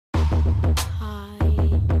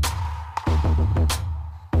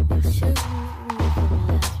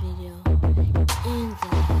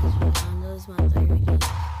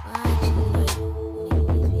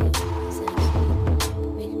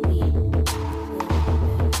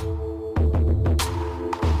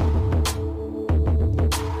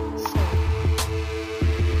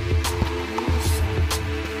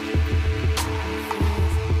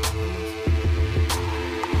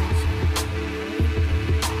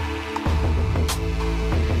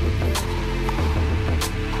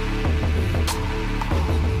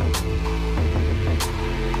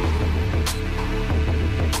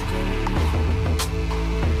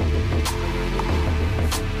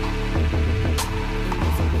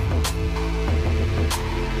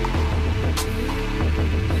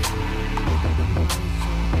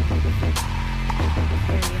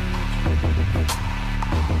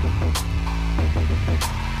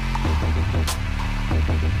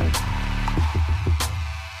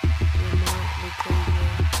Lamont, Latoya,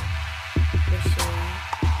 Lachey.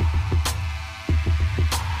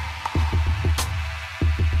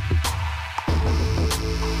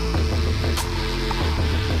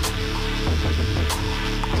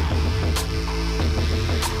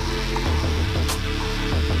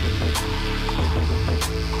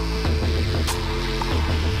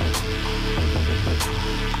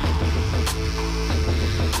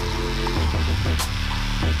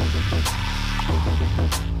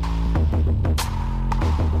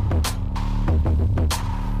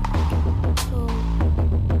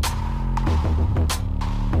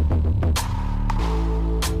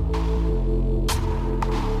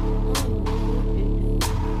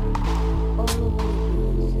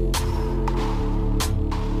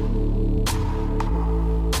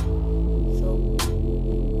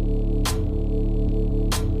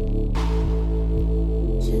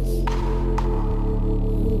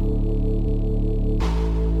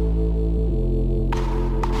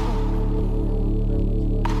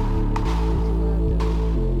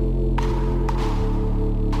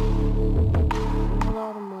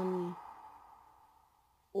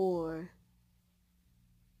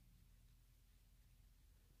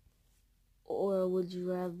 Or would you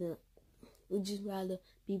rather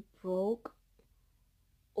be broke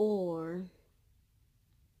or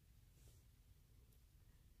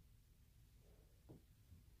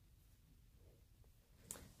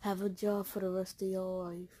have a job for the rest of your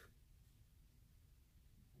life,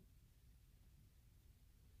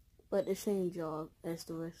 but the same job as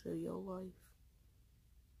the rest of your life?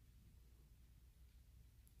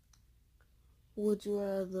 Would you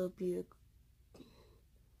rather be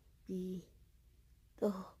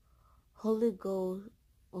the Holy Ghost,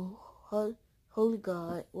 Holy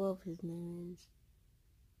God, whatever his name is?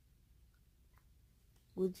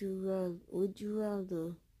 Would you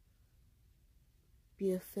rather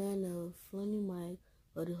be a fan of Funny Mike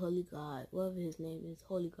or the Holy God, whatever his name is,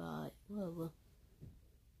 Holy God, whatever?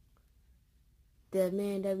 That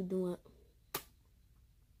man that be doing,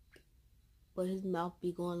 but his mouth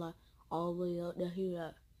be going like all the way up there. He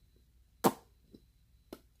like,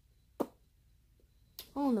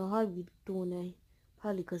 I don't know how he be doing that.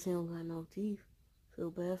 Probably because he don't got no teeth.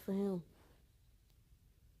 Feel bad for him.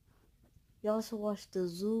 Y'all also watched the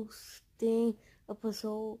Zeus thing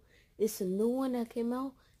episode. It's a new one that came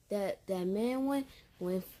out. That man one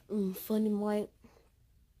when Funny Mike.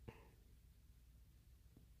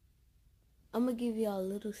 I'm gonna give y'all a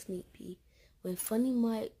little sneak peek. When Funny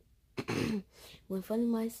Mike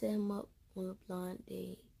set him up on a blind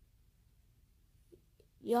date.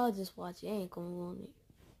 Y'all just watch it. Ain't gonna ruin it.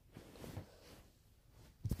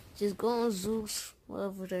 Just go on Zeus,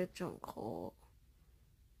 whatever that junk called,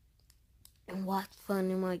 and watch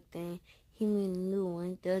Funny Mike thing. He made a new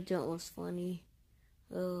one. That junk was funny.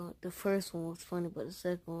 The first one was funny, but the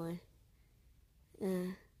second one,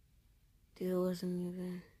 there wasn't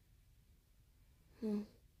even.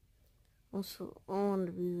 I want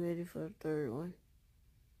to be ready for the third one.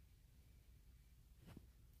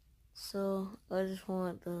 So I just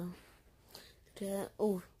want that.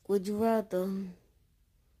 Oh, would you rather?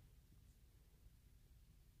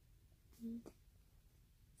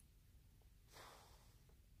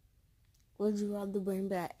 Would you rather bring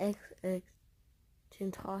back XX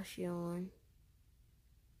Tentacion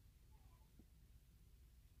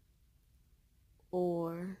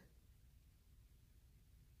or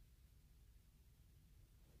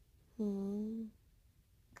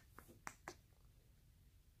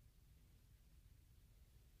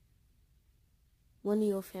one of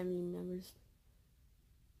your family members?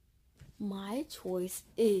 My choice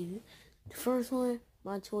is the first one.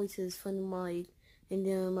 My choice is Funny Mike, and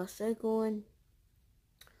then my second one.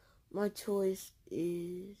 My choice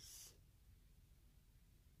is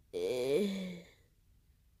it's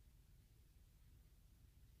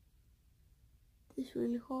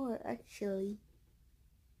really hard actually.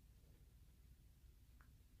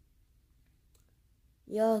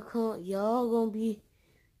 Y'all gonna be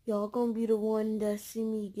the one that see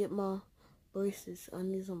me get my braces. I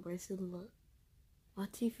need some braces. Look, my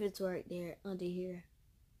teeth is right there under here.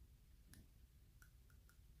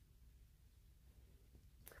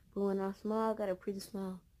 But when I smile, I got a pretty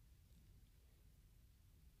smile.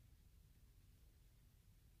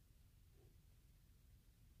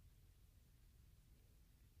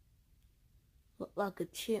 Look like a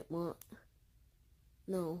chipmunk.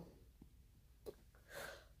 No.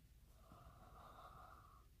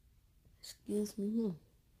 Excuse me.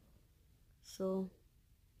 So,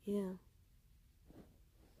 yeah.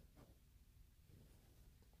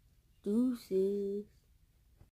 Deuces.